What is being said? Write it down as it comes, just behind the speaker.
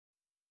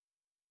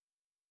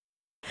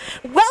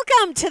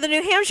Welcome to the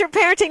New Hampshire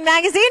Parenting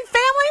Magazine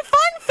Family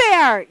Fun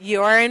Fair.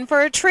 You're in for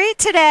a treat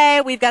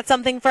today. We've got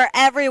something for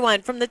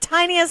everyone, from the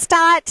tiniest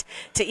tot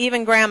to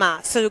even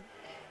grandma. So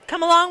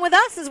come along with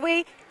us as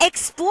we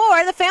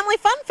explore the Family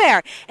Fun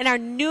Fair in our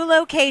new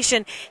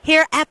location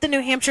here at the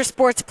New Hampshire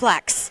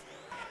Sportsplex.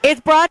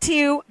 It's brought to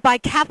you by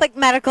Catholic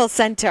Medical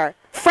Center,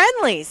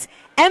 Friendlies,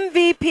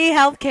 MVP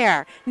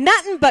Healthcare,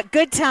 Nothing But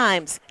Good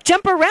Times,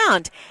 Jump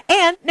Around,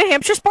 and New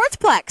Hampshire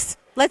Sportsplex.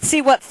 Let's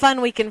see what fun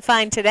we can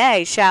find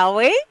today, shall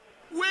we?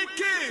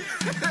 Wicked!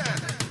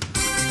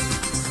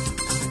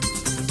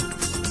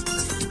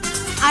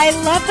 I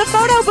love the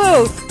photo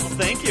booth. Well,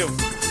 thank you.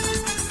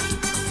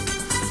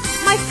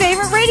 My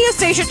favorite radio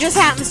station just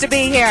happens to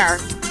be here.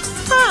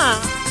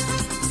 Huh.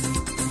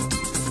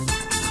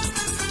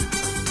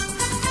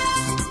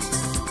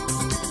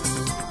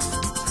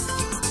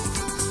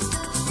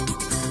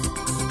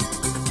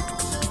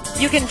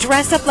 You can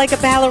dress up like a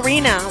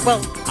ballerina.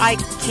 Well, I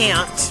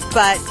can't,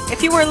 but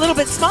if you were a little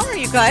bit smaller,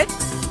 you could.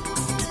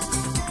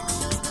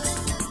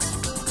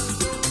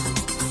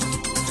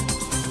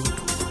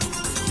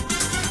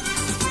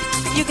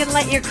 You can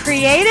let your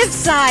creative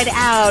side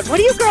out. What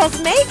are you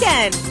girls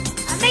making?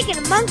 I'm making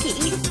a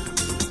monkey.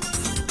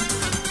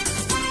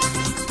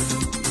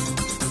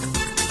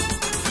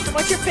 So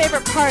what's your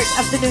favorite part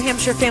of the New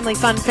Hampshire Family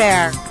Fun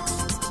Fair?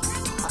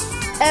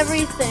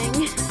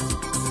 Everything.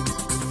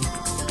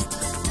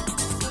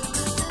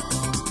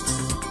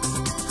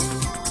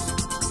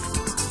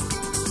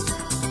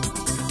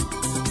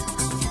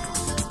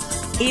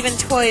 Even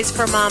toys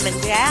for mom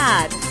and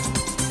dad.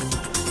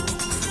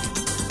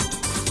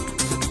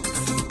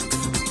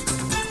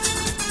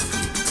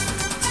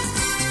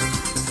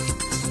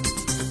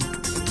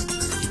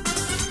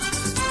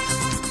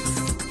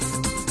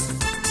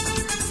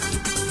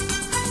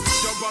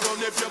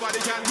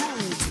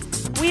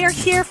 We are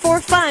here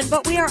for fun,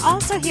 but we are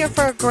also here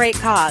for a great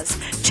cause.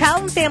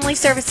 Child and Family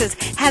Services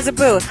has a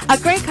booth, a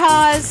great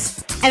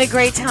cause, and a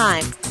great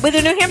time with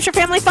the New Hampshire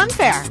Family Fun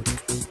Fair.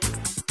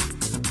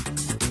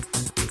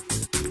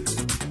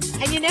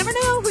 And you never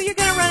know who you're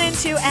going to run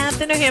into at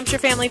the New Hampshire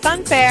Family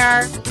Fun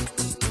Fair.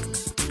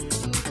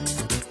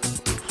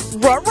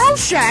 Ruh-roh,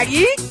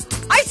 Shaggy!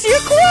 I see a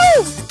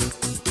clue!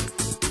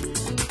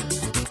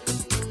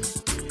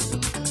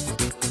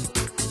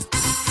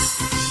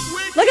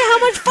 Look at how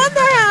much fun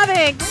they're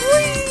having!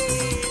 Whee!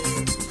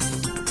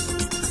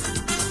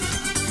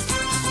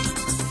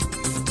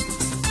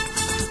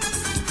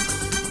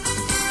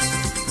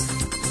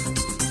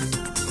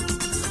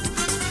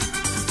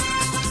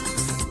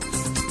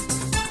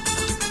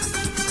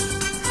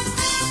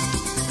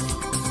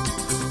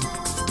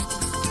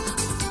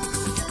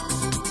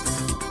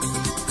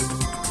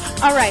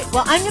 All right,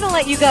 well, I'm going to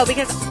let you go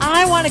because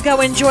I want to go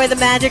enjoy the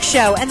magic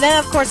show. And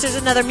then, of course, there's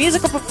another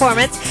musical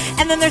performance,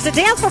 and then there's a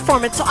dance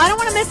performance, so I don't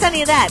want to miss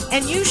any of that.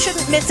 And you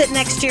shouldn't miss it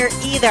next year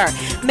either.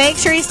 Make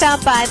sure you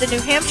stop by the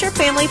New Hampshire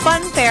Family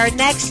Fun Fair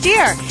next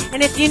year.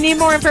 And if you need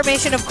more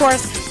information, of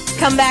course,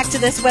 come back to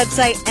this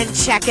website and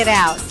check it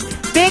out.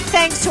 Big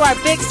thanks to our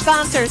big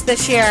sponsors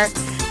this year,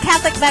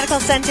 Catholic Medical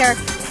Center,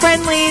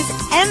 Friendlies,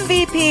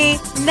 MVP,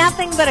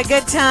 Nothing But a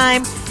Good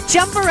Time,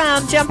 Jump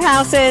Around, Jump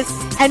Houses,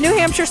 and New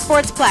Hampshire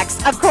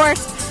Sportsplex. Of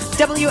course,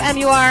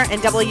 WMUR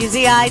and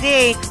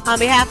WZID. On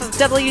behalf of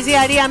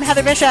WZID, I'm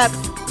Heather Bishop.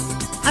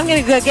 I'm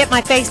going to go get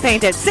my face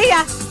painted. See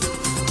ya!